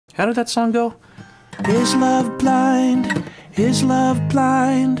How did that song go? Is love blind? Is love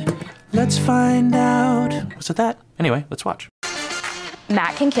blind? Let's find out. Was it that? Anyway, let's watch.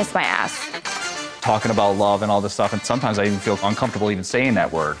 Matt can kiss my ass. Talking about love and all this stuff, and sometimes I even feel uncomfortable even saying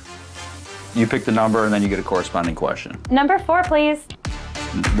that word. You pick the number and then you get a corresponding question. Number 4, please.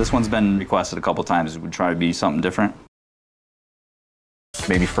 This one's been requested a couple times. We try to be something different.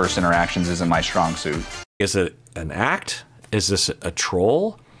 Maybe first interactions isn't my strong suit. Is it an act? Is this a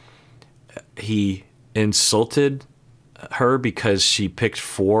troll? He insulted her because she picked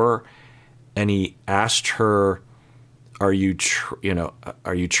 4, and he asked her, "Are you,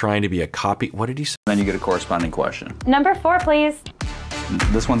 are you trying to be a copy?" What did he say? Then you get a corresponding question. Number 4, please.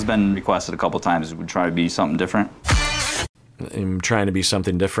 This one's been requested a couple times. We try to be something different. I'm trying to be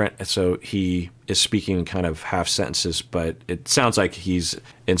something different. So he is speaking in kind of half sentences, but it sounds like he's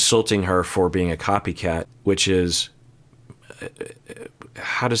insulting her for being a copycat, which is,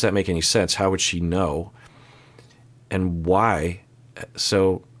 how does that make any sense? How would she know? And why?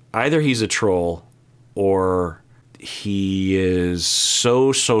 So either he's a troll or he is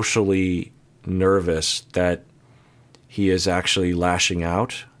so socially nervous that he is actually lashing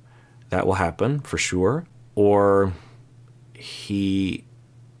out. That will happen for sure. Or he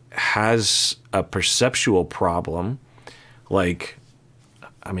has a perceptual problem. Like,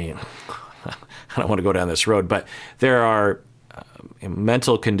 I mean, I don't want to go down this road, but there are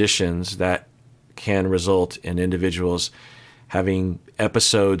mental conditions that can result in individuals having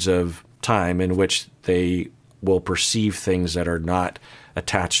episodes of time in which they will perceive things that are not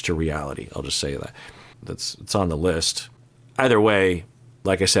attached to reality. I'll just say that. It's on the list. Either way,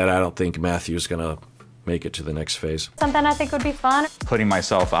 like I said, I don't think Matthew's going to make it to the next phase. Something I think would be fun. Putting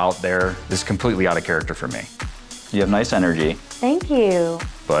myself out there is completely out of character for me. You have nice energy. Thank you.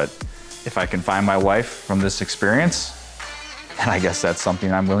 But if I can find my wife from this experience, then I guess that's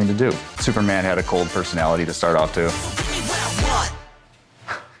something I'm willing to do. Superman had a cold personality to start off too.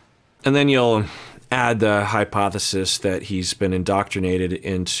 And then you'll add the hypothesis that he's been indoctrinated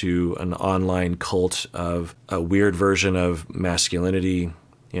into an online cult of a weird version of masculinity,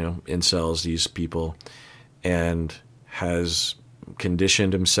 incels, these people, and has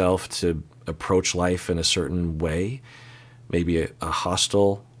conditioned himself to approach life in a certain way, maybe a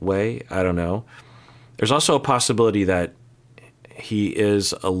hostile way, I don't know. There's also a possibility that he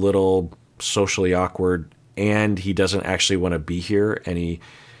is a little socially awkward and he doesn't actually want to be here, and he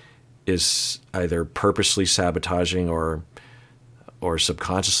is either purposely sabotaging or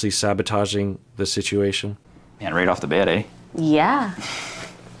subconsciously sabotaging the situation. Man, right off the bat, eh? Yeah.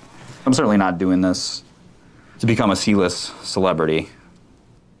 I'm certainly not doing this to become a C-list celebrity.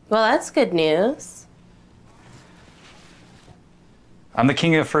 Well, that's good news. I'm the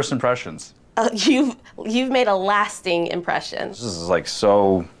king of first impressions. You've made a lasting impression. This is like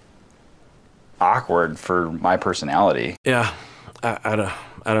so awkward for my personality. Yeah, I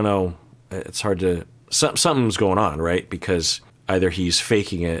don't know. It's hard to, something's going on, right? Because either he's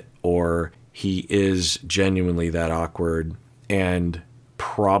faking it or he is genuinely that awkward and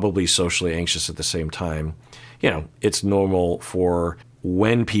probably socially anxious at the same time. It's normal for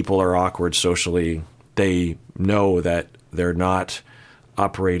when people are awkward socially, they know that they're not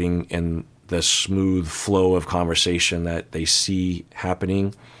operating in the smooth flow of conversation that they see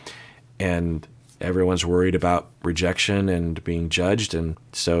happening, and everyone's worried about rejection and being judged. And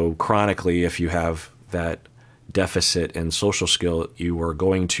so chronically, if you have that deficit in social skill, you are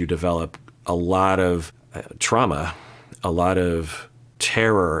going to develop a lot of trauma, a lot of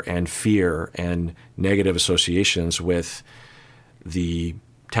terror and fear and negative associations with the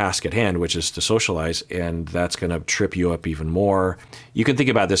task at hand, which is to socialize, and that's going to trip you up even more. You can think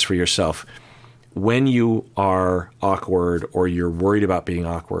about this for yourself. When you are awkward or you're worried about being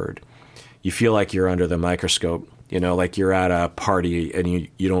awkward, you feel like you're under the microscope, like you're at a party and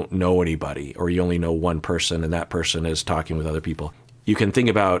you don't know anybody, or you only know one person and that person is talking with other people. You can think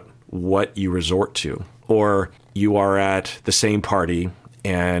about what you resort to. Or you are at the same party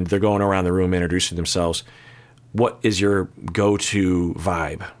and they're going around the room introducing themselves. What is your go-to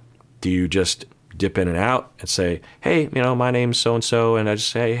vibe? Do you just dip in and out and say, hey, my name's so-and-so, and I just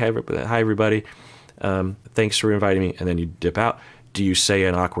say, hey, hi, everybody. Thanks for inviting me. And then you dip out. Do you say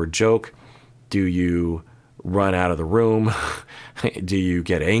an awkward joke? Do you run out of the room? Do you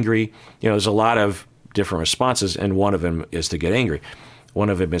get angry? There's a lot of different responses, and one of them is to get angry. One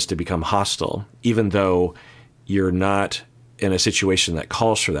of them is to become hostile, even though you're not in a situation that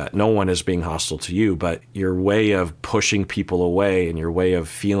calls for that. No one is being hostile to you, but your way of pushing people away and your way of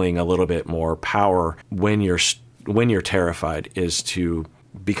feeling a little bit more power when you're terrified is to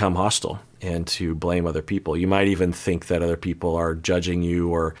become hostile and to blame other people. You might even think that other people are judging you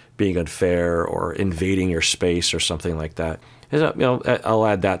or being unfair or invading your space or something like that. I'll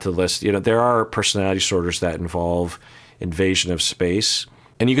add that to the list. There are personality disorders that involve invasion of space.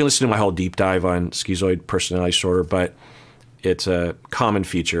 And you can listen to my whole deep dive on schizoid personality disorder, but it's a common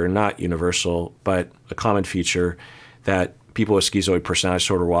feature, not universal, but a common feature that people with schizoid personality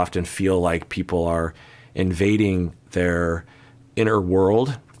disorder will often feel like people are invading their inner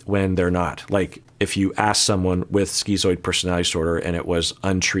world when they're not. Like if you ask someone with schizoid personality disorder and it was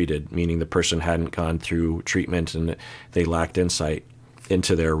untreated, meaning the person hadn't gone through treatment and they lacked insight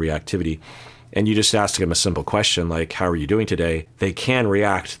into their reactivity, and you just ask them a simple question like, how are you doing today? They can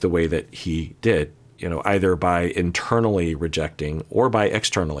react the way that he did, either by internally rejecting or by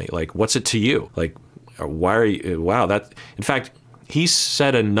externally. Like, what's it to you? Like, why are you, wow, that, in fact, he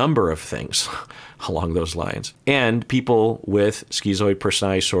said a number of things along those lines. And people with schizoid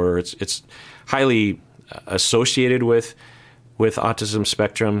personality disorder, it's highly associated with autism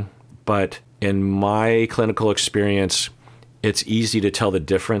spectrum, but in my clinical experience, it's easy to tell the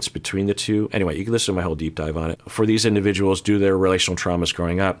difference between the two. Anyway, you can listen to my whole deep dive on it. For these individuals, due to their relational traumas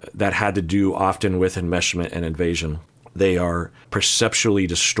growing up, that had to do often with enmeshment and invasion. They are perceptually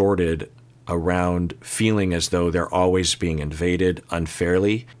distorted around feeling as though they're always being invaded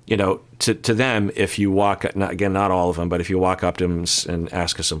unfairly. To them, if you walk, not all of them, but if you walk up to them and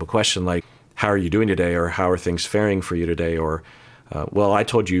ask a simple question like, how are you doing today? Or how are things faring for you today? Or, well, I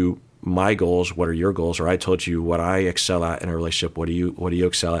told you my goals, what are your goals? Or I told you what I excel at in a relationship, what do you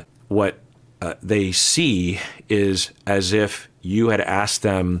excel at? What they see is as if you had asked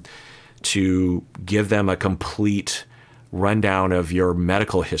them to give them a complete rundown of your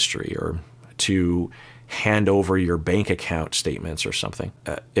medical history or to hand over your bank account statements or something.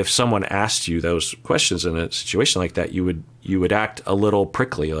 If someone asked you those questions in a situation like that, you would act a little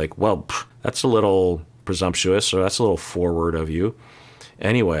prickly, like, well, that's a little presumptuous or that's a little forward of you.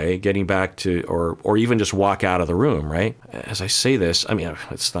 Anyway, getting back to, or even just walk out of the room, right? As I say this, I mean,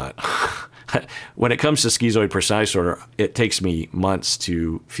 it's not, when it comes to schizoid personality disorder, it takes me months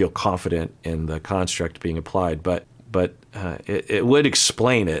to feel confident in the construct being applied, but it would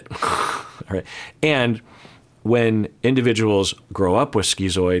explain it, right? And when individuals grow up with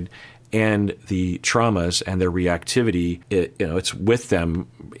schizoid and the traumas and their reactivity, it's with them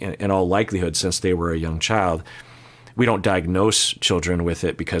in all likelihood since they were a young child. We don't diagnose children with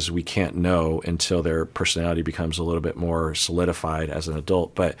it because we can't know until their personality becomes a little bit more solidified as an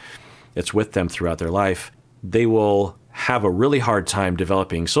adult, but it's with them throughout their life. They will have a really hard time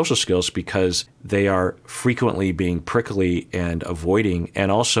developing social skills because they are frequently being prickly and avoiding,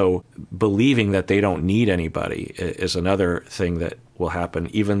 and also believing that they don't need anybody is another thing that will happen,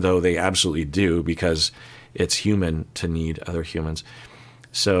 even though they absolutely do, because it's human to need other humans.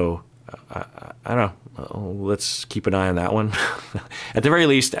 So I don't know. Let's keep an eye on that one. At the very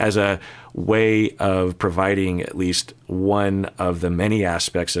least, as a way of providing at least one of the many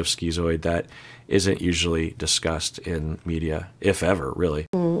aspects of schizoid that isn't usually discussed in media, if ever, really.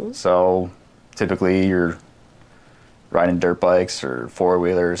 So typically you're riding dirt bikes or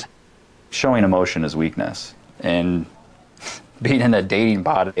four-wheelers. Showing emotion is weakness. And being in a dating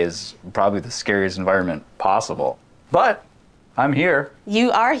pod is probably the scariest environment possible. But I'm here.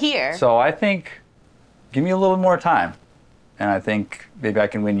 You are here. So I think, give me a little more time. And I think maybe I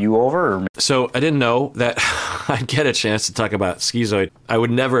can win you over. So I didn't know that I'd get a chance to talk about schizoid. I would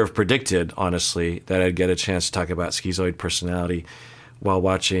never have predicted, honestly, that I'd get a chance to talk about schizoid personality while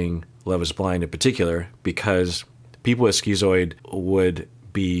watching Love is Blind in particular, because people with schizoid would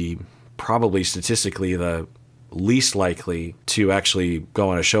be probably statistically the least likely to actually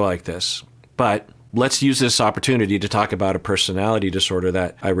go on a show like this. But let's use this opportunity to talk about a personality disorder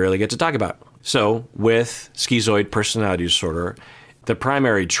that I rarely get to talk about. So with schizoid personality disorder, the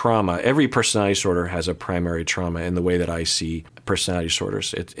primary trauma, every personality disorder has a primary trauma in the way that I see personality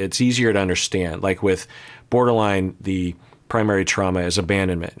disorders. It's easier to understand. Like with borderline, the primary trauma is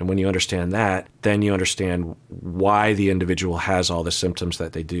abandonment. And when you understand that, then you understand why the individual has all the symptoms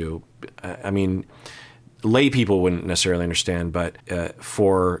that they do. I mean, lay people wouldn't necessarily understand, but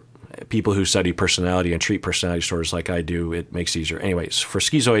for people who study personality and treat personality disorders like I do, it makes it easier. Anyways, for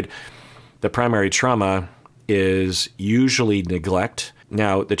schizoid, the primary trauma is usually neglect.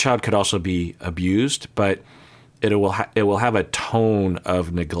 Now, the child could also be abused, but it will have a tone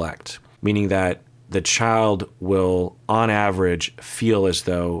of neglect, meaning that the child will, on average, feel as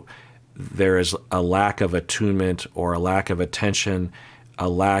though there is a lack of attunement or a lack of attention, a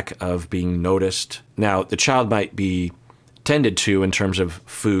lack of being noticed. Now, the child might be tended to in terms of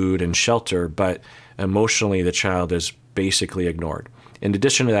food and shelter, but emotionally the child is basically ignored. In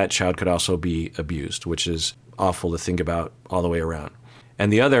addition to that, child could also be abused, which is awful to think about all the way around.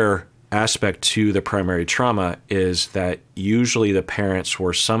 And the other aspect to the primary trauma is that usually the parents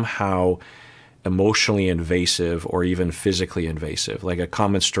were somehow emotionally invasive or even physically invasive. Like a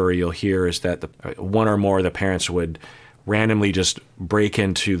common story you'll hear is that one or more of the parents would randomly just break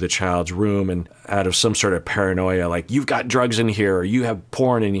into the child's room and out of some sort of paranoia, like, you've got drugs in here, or you have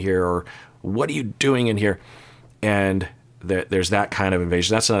porn in here, or what are you doing in here? And there's that kind of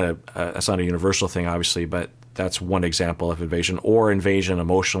invasion. That's not a universal thing, obviously, but that's one example of invasion, or invasion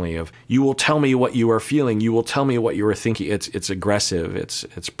emotionally of, you will tell me what you are feeling, you will tell me what you are thinking. It's aggressive,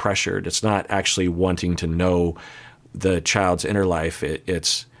 it's pressured. It's not actually wanting to know the child's inner life.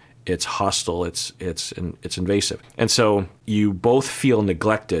 It's hostile, it's invasive. And so you both feel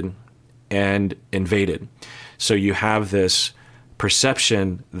neglected and invaded. So you have this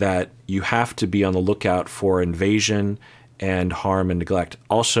perception that you have to be on the lookout for invasion and harm and neglect.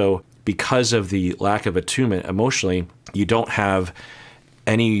 Also, because of the lack of attunement emotionally, you don't have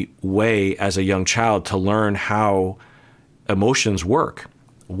any way as a young child to learn how emotions work.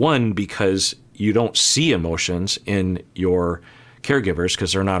 One, because you don't see emotions in your caregivers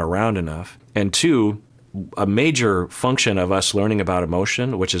because they're not around enough. And two, a major function of us learning about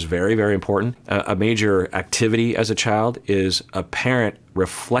emotion, which is very, very important, a major activity as a child is a parent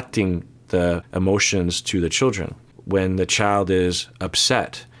reflecting the emotions to the children. When the child is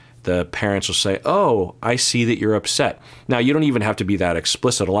upset, the parents will say, "Oh, I see that you're upset." Now, you don't even have to be that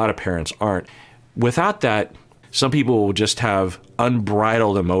explicit. A lot of parents aren't. Without that, some people will just have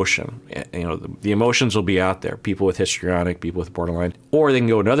unbridled emotion. You know, the emotions will be out there. People with histrionic, people with borderline. Or they can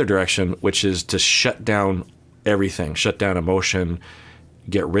go another direction, which is to shut down everything, shut down emotion,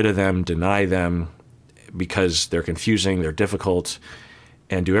 get rid of them, deny them because they're confusing, they're difficult,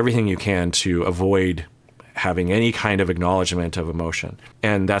 and do everything you can to avoid having any kind of acknowledgement of emotion.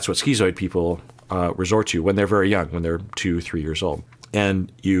 And that's what schizoid people resort to when they're very young, when they're 2, 3 years old.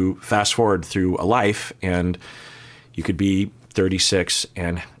 And you fast forward through a life, and you could be 36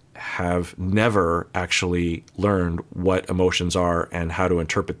 and have never actually learned what emotions are and how to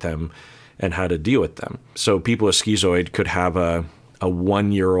interpret them and how to deal with them. So people with schizoid could have a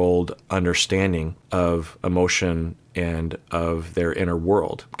 1-year-old understanding of emotion and of their inner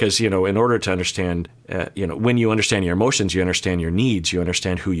world. Because, you know, in order to understand, when you understand your emotions, you understand your needs, you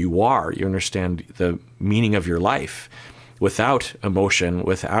understand who you are, you understand the meaning of your life. Without emotion,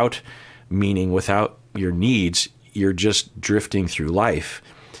 without meaning, without your needs, you're just drifting through life,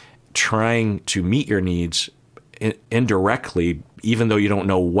 trying to meet your needs indirectly, even though you don't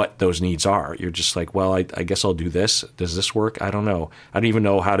know what those needs are. You're just like, well, I guess I'll do this. Does this work? I don't know. I don't even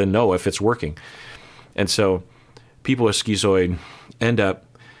know how to know if it's working. And so people with schizoid end up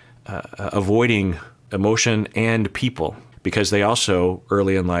avoiding emotion and people because they also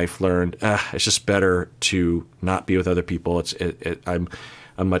early in life learned it's just better to not be with other people. I'm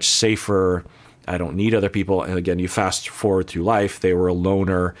much safer. I don't need other people. And again, you fast forward through life, they were a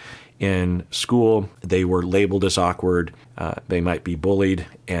loner in school. They were labeled as awkward. They might be bullied,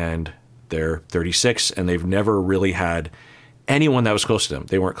 and they're 36, and they've never really had anyone that was close to them.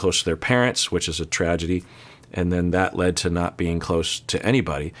 They weren't close to their parents, which is a tragedy. And then that led to not being close to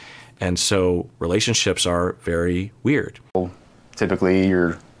anybody. And so relationships are very weird. Typically,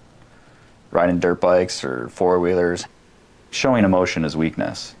 you're riding dirt bikes or four-wheelers. Showing emotion is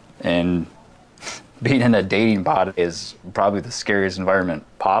weakness. And being in a dating pod is probably the scariest environment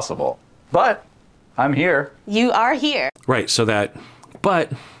possible. But I'm here. You are here. Right,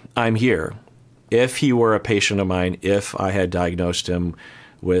 but I'm here. If he were a patient of mine, if I had diagnosed him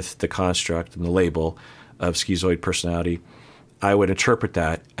with the construct and the label of schizoid personality, I would interpret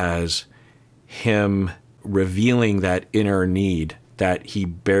that as him revealing that inner need that he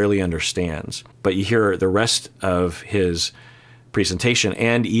barely understands. But you hear the rest of his presentation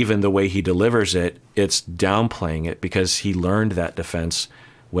and even the way he delivers it, it's downplaying it because he learned that defense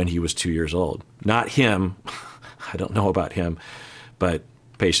when he was 2 years old. Not him. I don't know about him, but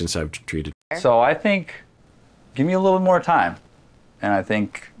patients I've treated. So I think, give me a little bit more time. And I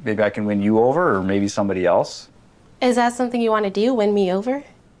think maybe I can win you over, or maybe somebody else. Is that something you want to do, win me over?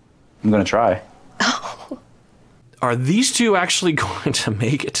 I'm going to try. Are these two actually going to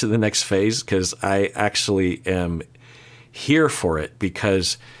make it to the next phase? Because I actually am here for it,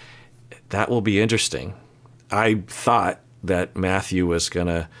 because that will be interesting. I thought that Matthew was going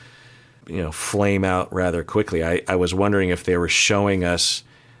to, flame out rather quickly. I was wondering if they were showing us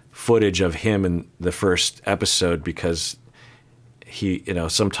footage of him in the first episode, because he,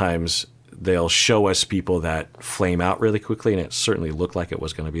 sometimes they'll show us people that flame out really quickly, and it certainly looked like it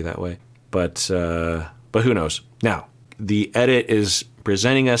was going to be that way. But who knows? Now, the edit is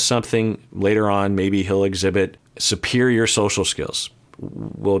presenting us something later on. Maybe he'll exhibit superior social skills.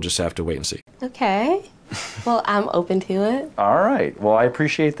 We'll just have to wait and see. Okay. Well, I'm open to it. All right. Well, I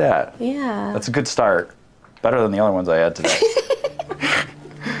appreciate that. Yeah. That's a good start. Better than the other ones I had today.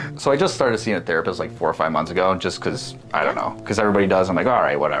 So I just started seeing a therapist like 4 or 5 months ago, just because, I don't know, because everybody does. I'm like, all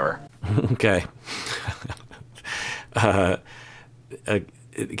right, whatever. Okay.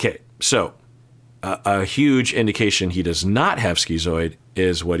 Okay. So a huge indication he does not have schizoid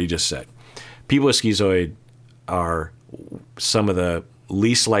is what he just said. People with schizoid are some of the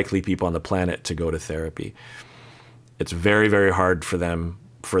least likely people on the planet to go to therapy. It's very, very hard for them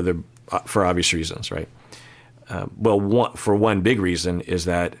for obvious reasons, right? For one big reason is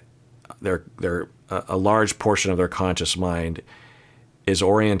that a large portion of their conscious mind is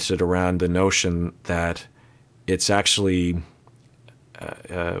oriented around the notion that it's actually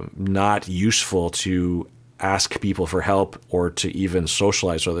not useful to ask people for help or to even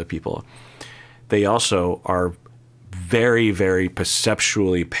socialize with other people. They also are very, very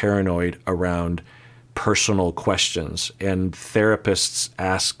perceptually paranoid around personal questions, and therapists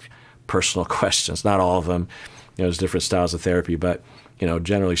ask personal questions. Not all of them. There's different styles of therapy, but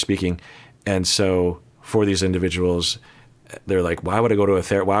generally speaking. And so for these individuals, they're like, why would I go to a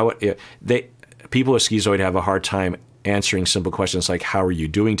therapist? Why would people with schizoid have a hard time answering simple questions like, how are you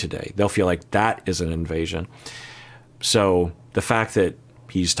doing today? They'll feel like that is an invasion. So the fact that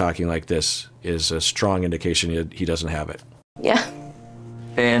he's talking like this is a strong indication he doesn't have it. Yeah.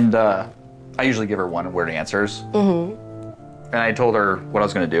 And I usually give her one-word answers. Mm-hmm. And I told her what I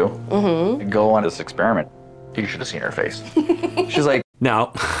was going to do. Mm-hmm. Go on this experiment. You should have seen her face. She's like...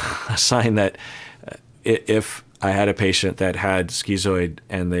 Now, a sign that if I had a patient that had schizoid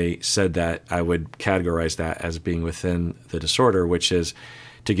and they said that, I would categorize that as being within the disorder, which is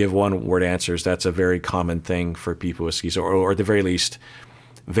to give one-word answers. That's a very common thing for people with schizoid, or at the very least,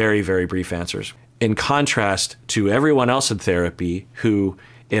 very, very brief answers. In contrast to everyone else in therapy who,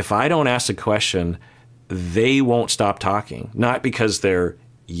 if I don't ask a question, they won't stop talking. Not because they're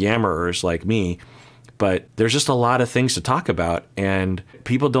yammerers like me, but there's just a lot of things to talk about, and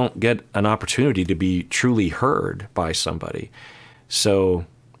people don't get an opportunity to be truly heard by somebody. So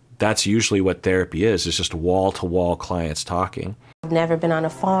that's usually what therapy is. It's just wall-to-wall clients talking. I've never been on a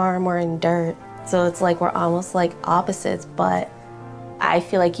farm or in dirt, so it's like we're almost like opposites, but I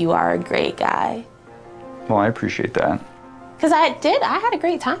feel like you are a great guy. Well, I appreciate that. Because I had a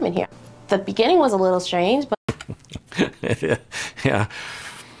great time in here. The beginning was a little strange, but...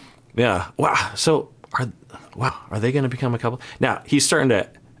 Yeah. Wow. So, are they going to become a couple? Now, he's starting to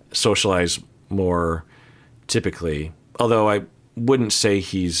socialize more typically, although I wouldn't say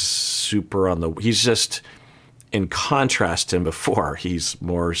he's super he's just, in contrast to him before, he's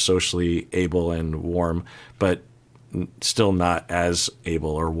more socially able and warm, but still not as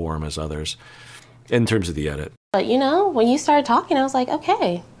able or warm as others in terms of the edit. But when you started talking, I was like,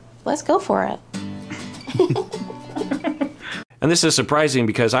 okay, let's go for it. And this is surprising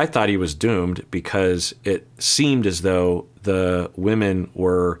because I thought he was doomed, because it seemed as though the women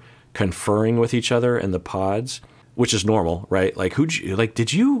were conferring with each other in the pods, which is normal, right? Like,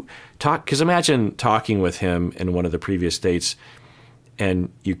 did you talk? Because imagine talking with him in one of the previous dates,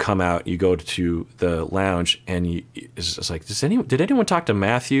 and you come out, you go to the lounge, and it's like, did anyone talk to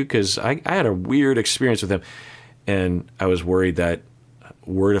Matthew? Because I had a weird experience with him, and I was worried that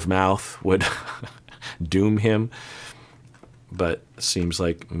word of mouth would doom him. But seems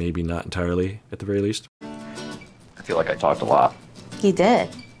like maybe not entirely, at the very least. I feel like I talked a lot. You did.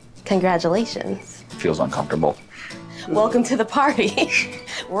 Congratulations. Feels uncomfortable. Welcome to the party.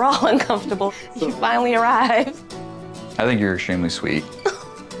 We're all uncomfortable. You finally arrived. I think you're extremely sweet.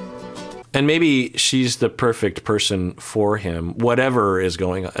 And maybe she's the perfect person for him, whatever is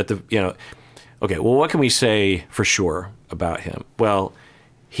going on. Okay, well, what can we say for sure about him? Well,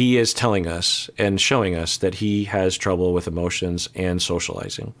 he is telling us and showing us that he has trouble with emotions and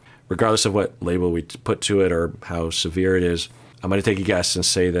socializing. Regardless of what label we put to it or how severe it is, I'm going to take a guess and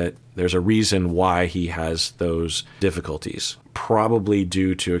say that there's a reason why he has those difficulties. Probably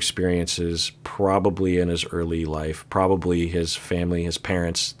due to experiences, probably in his early life, probably his family, his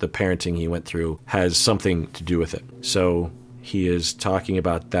parents, the parenting he went through has something to do with it. So he is talking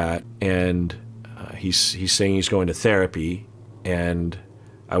about that, and he's saying he's going to therapy, and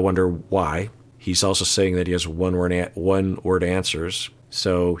I wonder why. He's also saying that he has one-word answers.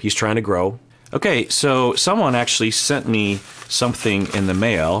 So he's trying to grow. Okay, so someone actually sent me something in the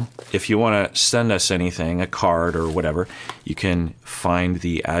mail. If you want to send us anything, a card or whatever, you can find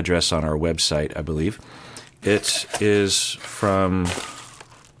the address on our website, I believe. It is from...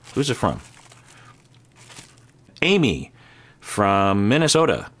 Who's it from? Amy from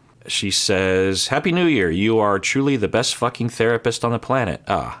Minnesota. She says, Happy New Year. You are truly the best fucking therapist on the planet.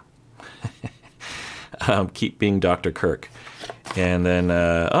 Ah. Keep being Dr. Kirk. And then,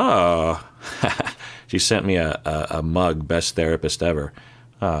 she sent me a mug, best therapist ever.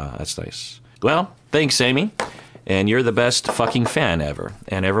 That's nice. Well, thanks, Amy. And you're the best fucking fan ever.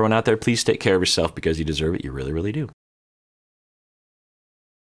 And everyone out there, please take care of yourself because you deserve it. You really, really do.